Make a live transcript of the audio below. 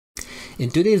In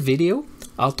today's video,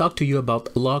 I'll talk to you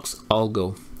about Lux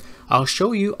Algo. I'll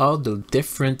show you all the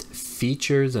different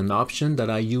features and options that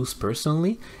I use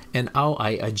personally and how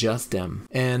I adjust them.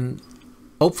 And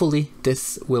hopefully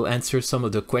this will answer some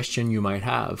of the questions you might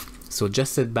have. So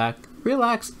just sit back,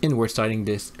 relax, and we're starting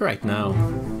this right now.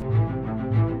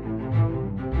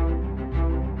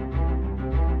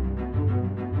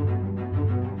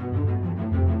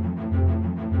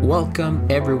 Welcome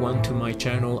everyone to my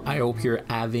channel. I hope you're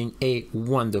having a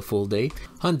wonderful day.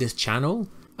 On this channel,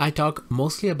 I talk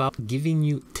mostly about giving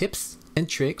you tips and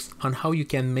tricks on how you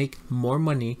can make more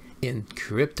money in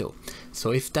crypto.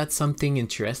 So if that's something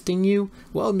interesting you,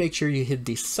 well, make sure you hit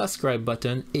the subscribe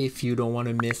button if you don't want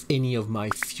to miss any of my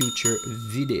future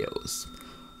videos.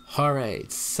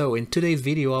 Alright, so in today's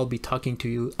video, I'll be talking to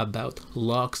you about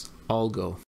Lux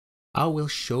Algo. I will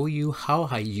show you how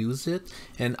I use it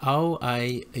and how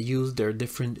I use their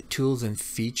different tools and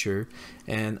feature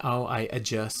and how I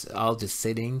adjust all the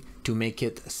setting to make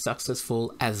it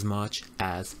successful as much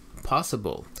as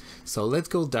possible. So let's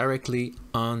go directly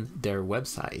on their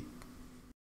website.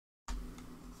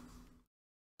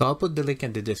 So I'll put the link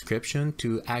in the description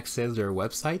to access their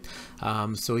website.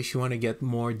 So if you want to get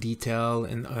more detail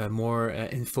and more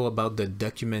info about the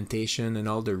documentation and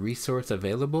all the resources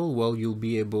available, well, you'll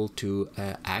be able to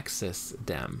access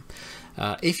them.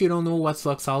 If you don't know what's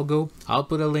LuxAlgo, I'll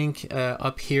put a link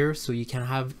up here so you can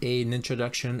have an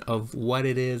introduction of what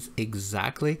it is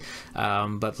exactly.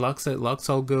 But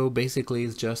LuxAlgo basically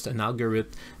is just an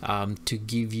algorithm to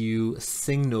give you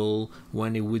signal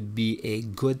when it would be a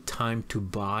good time to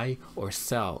buy or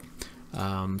sell.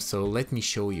 So let me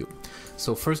show you.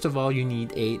 So first of all, you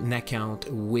need an account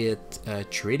with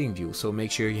TradingView. So make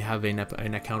sure you have an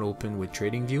account open with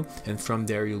TradingView, and from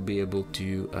there you'll be able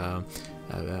to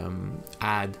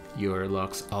add your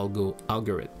Lux Algo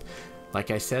algorithm.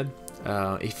 Like I said,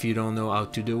 if you don't know how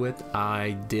to do it,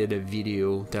 I did a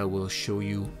video that will show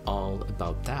you all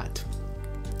about that.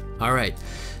 All right,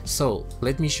 so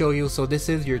let me show you. So this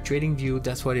is your trading view.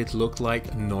 That's what it looked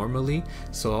like normally.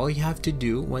 So all you have to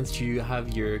do once you have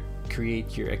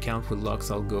create your account with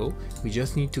LuxAlgo, we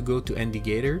just need to go to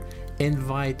indicator,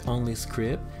 invite only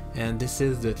script, and this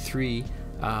is the three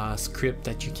script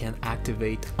that you can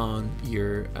activate on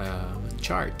your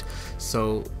chart.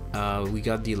 So we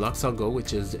got the LuxAlgo,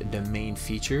 which is the main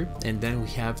feature, and then we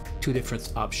have two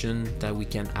different options that we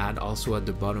can add also at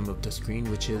the bottom of the screen,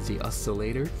 which is the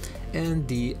oscillator and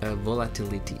the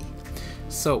volatility.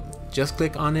 So just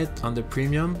click on it on the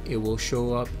premium, it will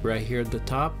show up right here at the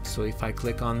top. So if I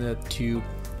click on it to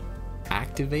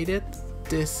activate it,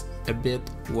 this a bit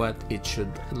what it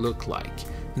should look like.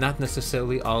 Not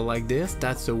necessarily all like this,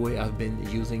 that's the way I've been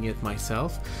using it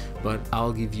myself, but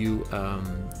I'll give you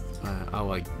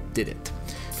how I did it.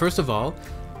 First of all,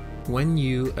 when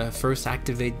you first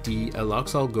activate the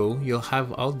LuxAlgo, you'll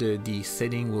have all the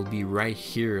setting will be right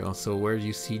here. Also where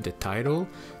you see the title,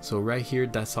 so right here,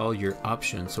 that's all your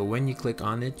options. So when you click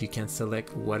on it, you can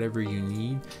select whatever you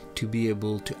need to be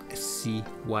able to see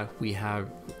what we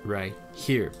have right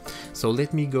here. So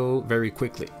let me go very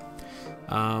quickly.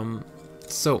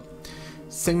 So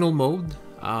signal mode,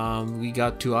 we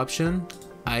got two options.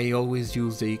 I always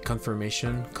use the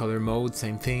confirmation. Color mode,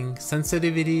 same thing.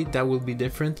 Sensitivity, that will be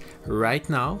different right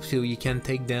now, so you can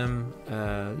take them,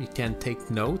 you can take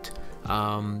note.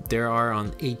 There are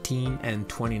on 18 and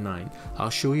 29. I'll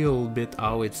show you a little bit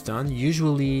how it's done.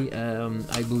 Usually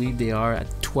I believe they are at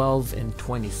 12 and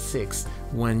 26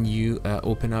 when you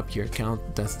open up your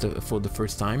account. That's for the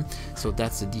first time, so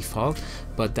that's the default,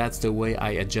 but that's the way I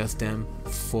adjust them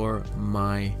for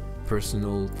my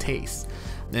personal taste.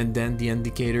 And then the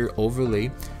indicator overlay,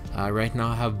 right now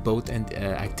I have both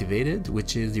activated,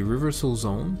 which is the reversal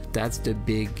zone. That's the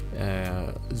big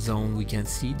zone we can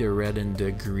see, the red and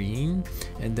the green.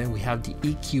 And then we have the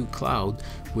EQ cloud,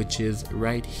 which is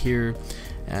right here.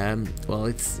 Well,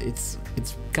 it's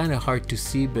kind of hard to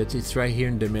see, but it's right here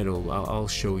in the middle. I'll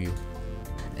show you.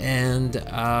 And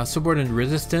support and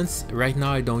resistance, right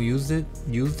now I don't use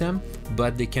them,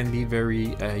 but they can be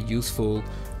very useful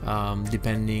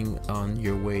depending on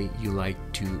your way you like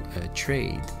to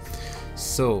trade.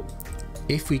 So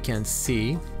if we can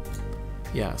see,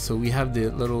 yeah, so we have the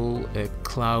little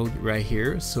cloud right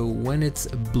here. So when it's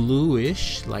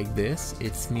bluish like this,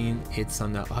 it's mean it's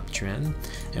on the uptrend,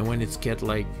 and when it's get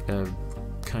like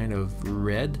kind of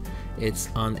red, it's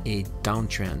on a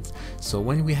downtrend. So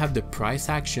when we have the price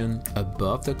action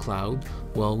above the cloud,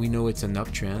 well, we know it's an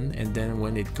uptrend, and then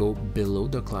when it go below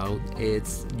the cloud,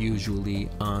 it's usually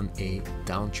on a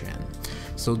downtrend.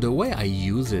 So the way I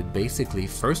use it, basically,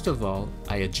 first of all,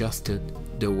 I adjusted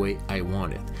the way I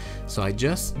want it. So I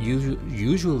just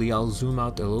usually I'll zoom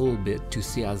out a little bit to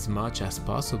see as much as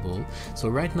possible. So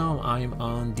right now I'm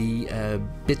on the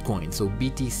Bitcoin, so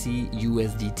BTC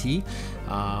USDT,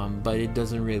 but it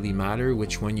doesn't really matter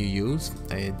which one you use.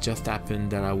 It just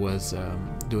happened that I was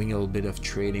doing a little bit of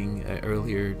trading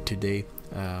earlier today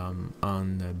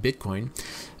on Bitcoin.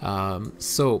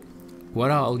 So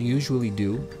what I'll usually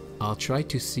do, I'll try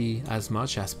to see as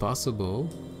much as possible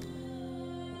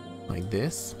like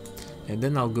this, and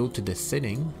then I'll go to the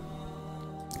setting,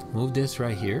 move this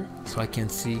right here so I can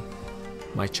see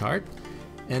my chart,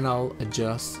 and I'll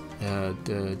adjust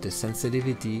the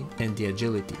sensitivity and the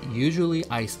agility. Usually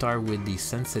I start with the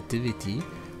sensitivity,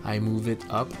 I move it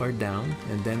up or down,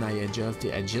 and then I adjust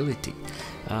the agility.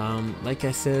 Like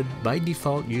I said, by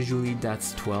default usually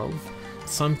that's 12.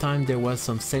 Sometimes there was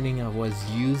some setting I was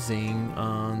using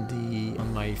on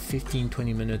my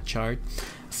 15-20 minute chart.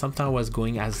 Sometimes I was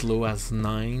going as low as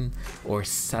 9 or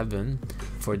 7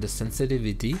 for the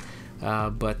sensitivity,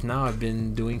 but now I've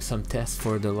been doing some tests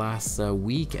for the last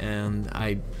week, and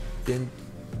I've been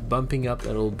bumping up a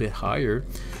little bit higher,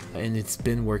 and it's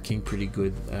been working pretty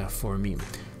good for me.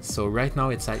 So right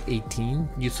now it's at 18.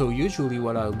 So usually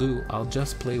what I'll do, I'll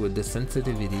just play with the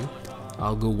sensitivity.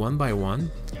 I'll go one by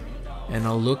one, and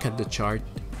I'll look at the chart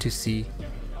to see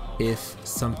if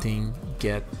something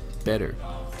get better.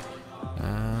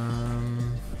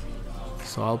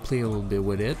 So I'll play a little bit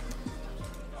with it,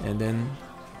 and then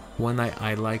when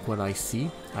I like what I see,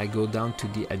 I go down to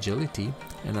the agility,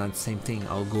 and on the same thing,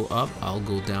 I'll go up, I'll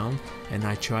go down, and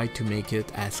I try to make it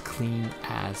as clean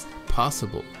as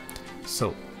possible.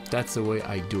 So that's the way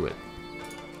I do it.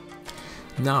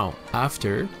 Now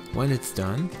after, when it's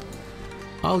done,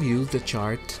 I'll use the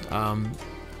chart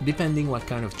depending what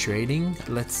kind of trading.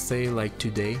 Let's say like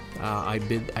today I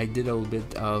did a little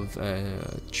bit of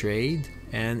trade,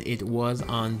 and it was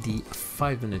on the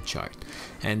 5-minute chart.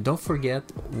 And don't forget,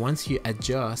 once you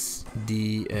adjust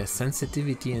the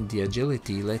sensitivity and the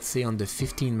agility, let's say on the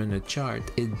 15-minute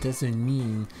chart, it doesn't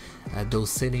mean those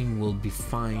settings will be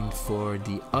fine for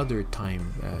the other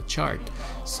time chart.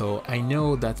 So I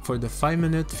know that for the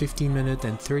 5-minute, 15-minute,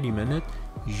 and 30-minute,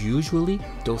 usually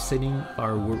those settings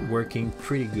are working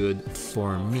pretty good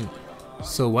for me.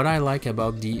 So what I like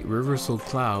about the reversal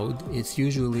cloud, it's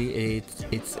usually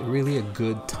it's really a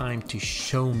good time to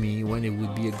show me when it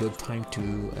would be a good time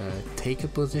to take a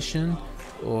position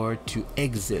or to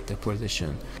exit a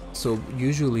position. So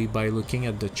usually by looking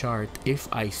at the chart, if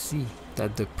I see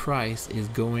that the price is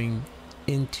going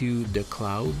into the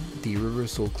cloud, the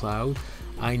reversal cloud,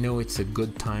 I know it's a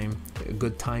good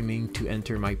timing to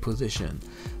enter my position.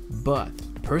 But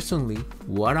personally,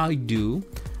 what I do,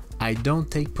 I don't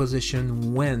take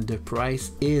position when the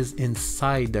price is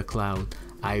inside the cloud.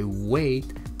 I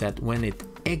wait that when it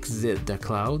exit the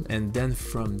cloud, and then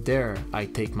from there I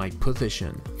take my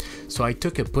position. So I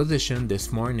took a position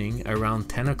this morning around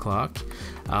 10 o'clock,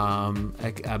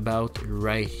 about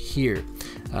right here,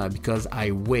 because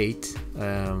I wait,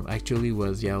 actually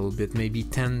was a little bit, maybe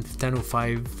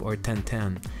 10:05 or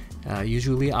 10:10.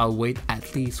 Usually I'll wait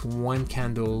at least one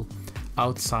candle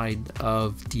outside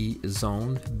of the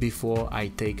zone before I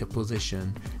take a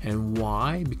position. And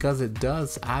why? Because it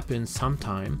does happen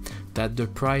sometime that the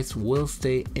price will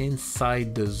stay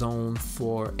inside the zone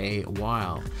for a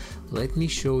while. Let me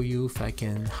show you if I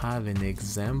can have an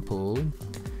example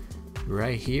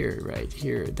right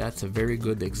here. That's a very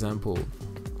good example.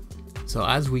 So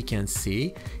as we can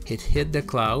see, it hit the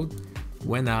cloud,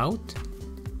 went out,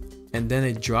 and then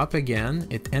it dropped again.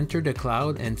 It entered the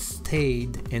cloud and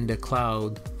stayed in the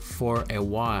cloud for a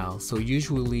while. So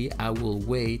usually I will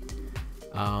wait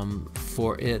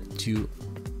for it to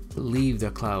leave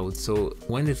the cloud. So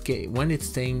when it's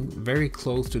staying very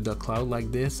close to the cloud like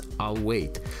this, I'll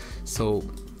wait. So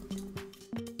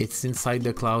it's inside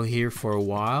the cloud here for a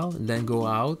while, and then go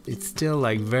out. It's still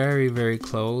like very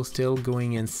close, still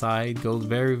going inside, goes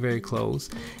very close.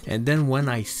 And then when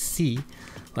I see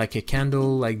like a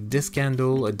candle like this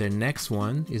candle or the next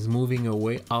one is moving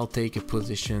away, I'll take a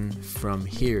position from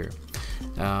here.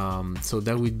 So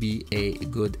that would be a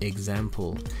good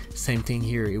example. Same thing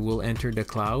here, it will enter the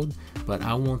cloud, but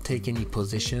I won't take any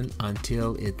position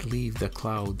until it leaves the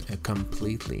cloud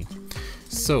completely.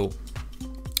 So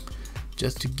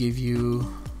just to give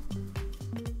you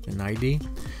an idea,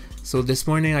 so this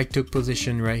morning I took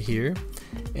position right here,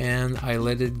 and I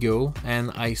let it go,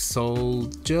 and I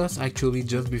sold just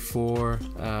before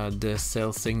the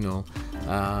sell signal.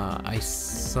 I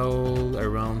sold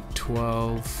around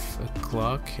 12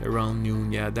 o'clock, around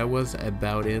noon. Yeah, that was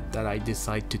about it that I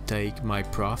decided to take my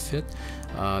profit,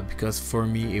 because for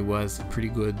me it was a pretty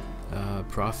good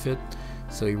profit.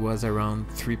 so it was around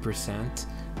 3%,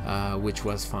 which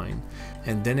was fine.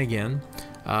 And then again,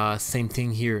 same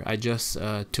thing here. I just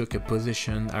took a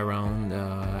position around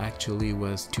actually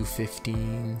was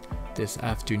 2:15 this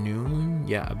afternoon,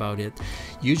 yeah, about it.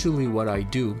 Usually what I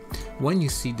do, when you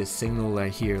see the signal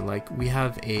right here, like we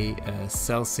have a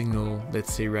sell signal,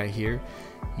 let's say right here,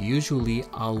 usually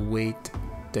I'll wait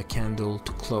the candle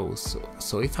to close.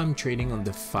 So if I'm trading on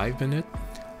the 5-minute,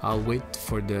 I'll wait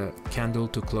for the candle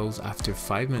to close after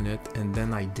 5 minutes, and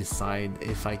then I decide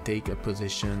if I take a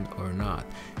position or not,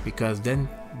 because then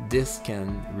this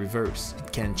can reverse,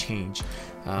 it can change.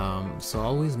 So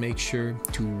always make sure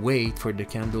to wait for the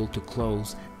candle to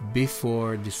close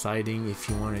before deciding if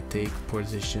you want to take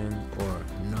position or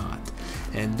not.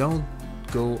 And don't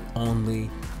go only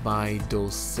by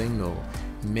those signals.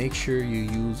 Make sure you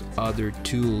use other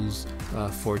tools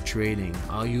for trading.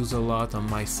 I'll use a lot on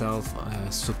myself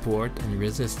support and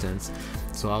resistance.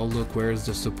 So I'll look where's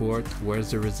the support,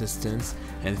 where's the resistance,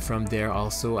 and from there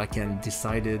also I can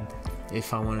decide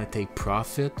if I want to take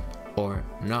profit or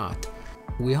not.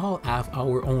 We all have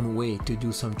our own way to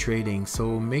do some trading,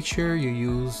 so make sure you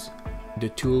use the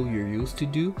tool you're used to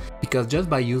do, because just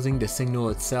by using the signal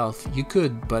itself you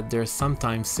could, but there's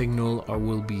sometimes signal or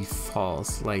will be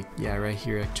false, like yeah, right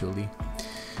here actually.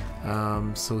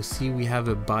 So see, we have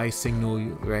a buy signal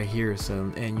right here,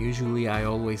 so, and usually I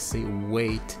always say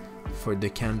wait for the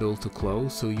candle to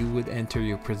close. So you would enter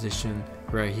your position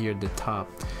right here at the top,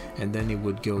 and then it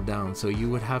would go down, so you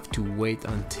would have to wait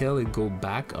until it go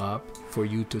back up for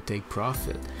you to take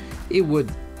profit. It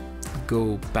would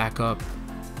go back up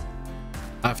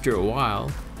after a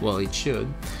while, well it should,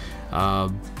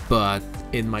 but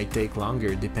it might take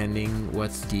longer depending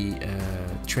what's the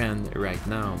trend right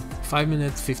now. 5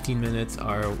 minutes, 15 minutes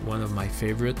are one of my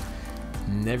favorite.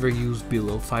 Never use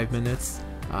below 5 minutes.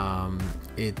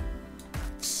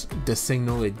 The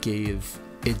signal it gave,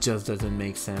 it just doesn't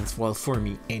make sense, well for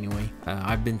me anyway.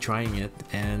 I've been trying it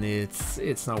and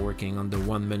it's not working on the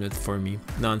 1 minute for me,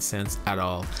 nonsense at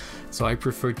all. So I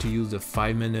prefer to use the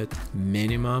 5 minute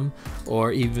minimum,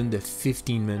 or even the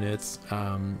 15 minutes.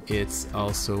 It's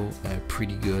also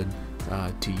pretty good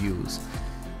to use.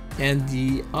 And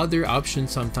the other option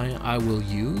sometimes I will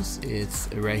use, it's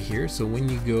right here. So when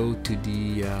you go to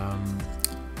the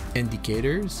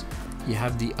indicators, you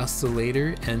have the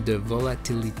oscillator and the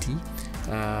volatility.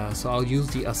 So I'll use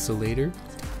the oscillator,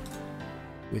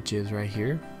 which is right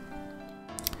here,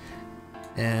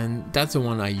 and that's the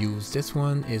one I use. This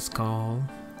one is called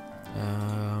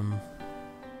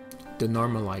the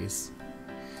normalize.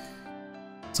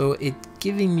 So it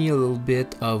giving me a little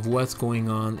bit of what's going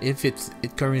on, if it's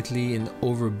currently in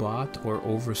overbought or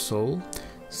oversold.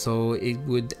 So it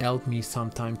would help me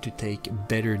sometimes to take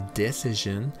better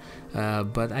decision,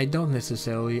 but I don't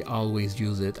necessarily always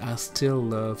use it. I still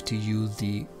love to use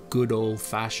the good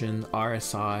old-fashioned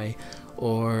RSI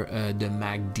or the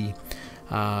MACD,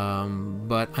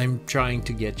 but I'm trying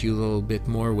to get you a little bit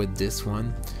more with this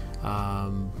one,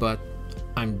 but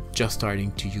I'm just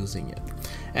starting to using it.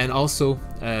 And also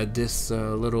this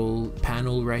little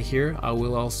panel right here, I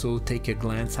will also take a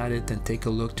glance at it and take a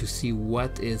look to see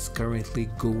what is currently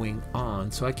going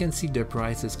on. So I can see the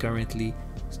price is currently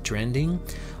trending.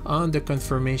 On the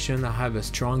confirmation, I have a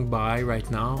strong buy right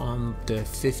now on the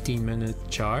 15-minute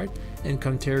chart, and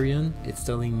contrarian, it's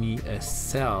telling me a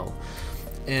sell.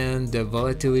 And the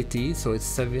volatility, so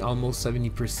it's almost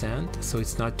 70%, so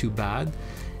it's not too bad.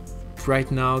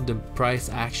 Right now the price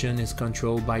action is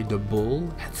controlled by the bull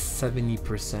at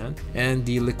 70%, and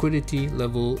the liquidity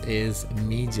level is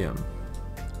medium.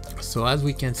 So as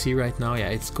we can see right now, yeah,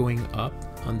 it's going up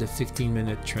on the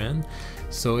 15-minute trend.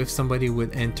 So if somebody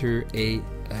would enter a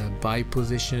buy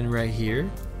position right here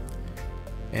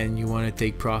and you want to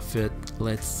take profit,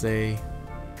 let's say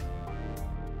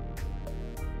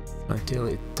until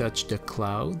it touched the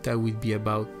cloud, that would be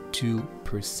about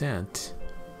 2%.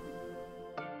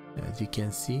 As you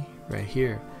can see right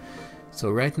here. So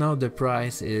right now the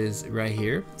price is right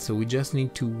here, so we just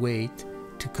need to wait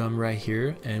to come right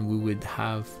here, and we would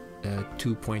have a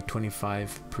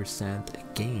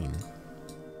 2.25% gain.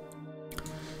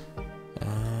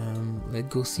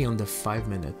 Let's go see on the 5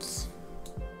 minutes.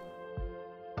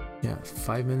 Yeah,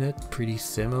 5 minutes, pretty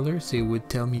similar, so it would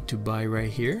tell me to buy right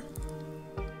here.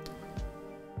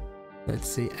 Let's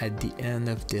say at the end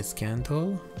of this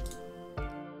candle,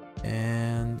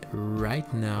 and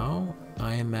right now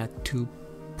I am at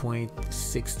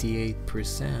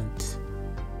 2.68%.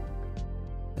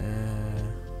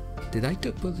 Did I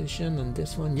took position on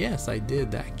this one? Yes, I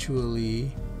did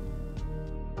actually.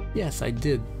 Yes, I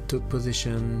did took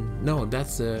position. No,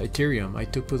 that's Ethereum. I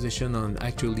took position on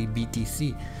actually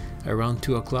BTC. around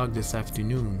 2 o'clock this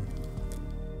afternoon.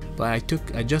 But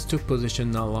I just took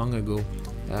position not long ago,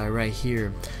 right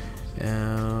here.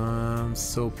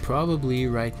 So probably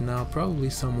right now, probably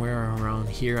somewhere around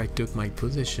here I took my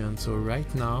position. So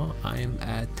right now I'm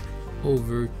at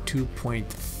over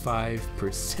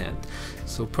 2.5%.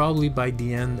 So probably by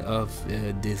the end of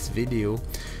this video,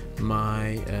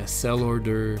 my sell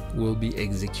order will be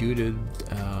executed,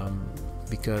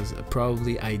 because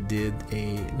probably I did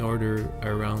an order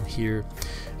around here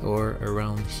or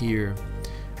around here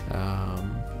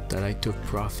that I took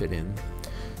profit in.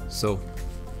 So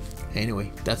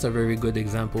anyway, that's a very good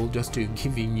example, just to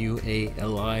giving you a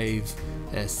live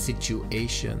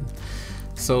situation.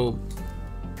 So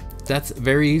that's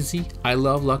very easy. I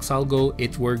love LuxAlgo.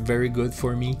 It worked very good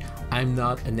for me. I'm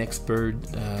not an expert.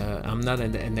 I'm not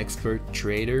an expert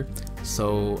trader,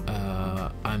 so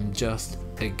I'm just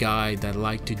a guy that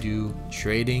like to do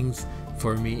tradings.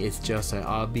 For me, it's just a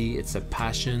hobby. It's a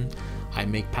passion. I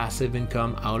make passive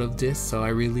income out of this, so I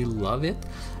really love it.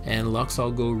 And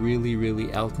LuxAlgo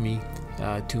really helped me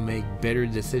to make better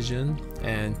decisions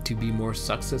and to be more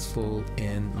successful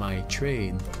in my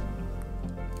trade.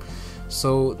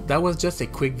 So that was just a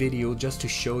quick video just to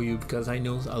show you, because I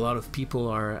know a lot of people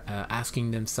are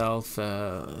asking themselves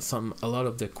a lot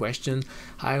of the question.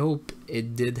 I hope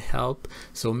it did help.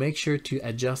 So make sure to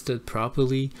adjust it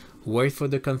properly, wait for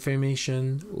the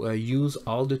confirmation, use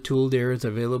all the tool there is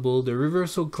available. The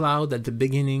reversal cloud, at the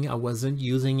beginning I wasn't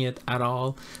using it at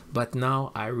all, but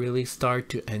now I really start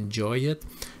to enjoy it.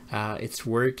 It's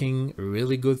working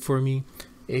really good for me.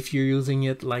 If you're using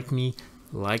it like me,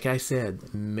 like I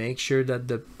said, make sure that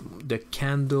the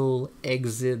candle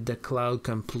exit the cloud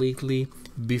completely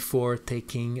before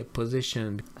taking a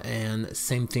position. And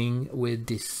same thing with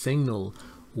the signal.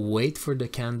 Wait for the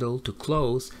candle to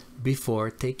close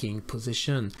before taking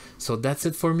position. So that's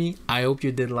it for me. I hope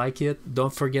you did like it.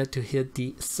 Don't forget to hit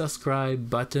the subscribe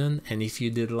button, and if you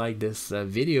did like this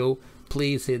video,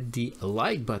 please hit the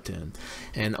like button.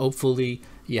 And hopefully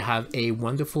you have a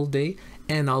wonderful day,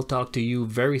 and I'll talk to you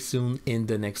very soon in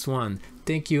the next one.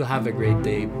 Thank you. Have a great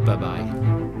day. Bye bye.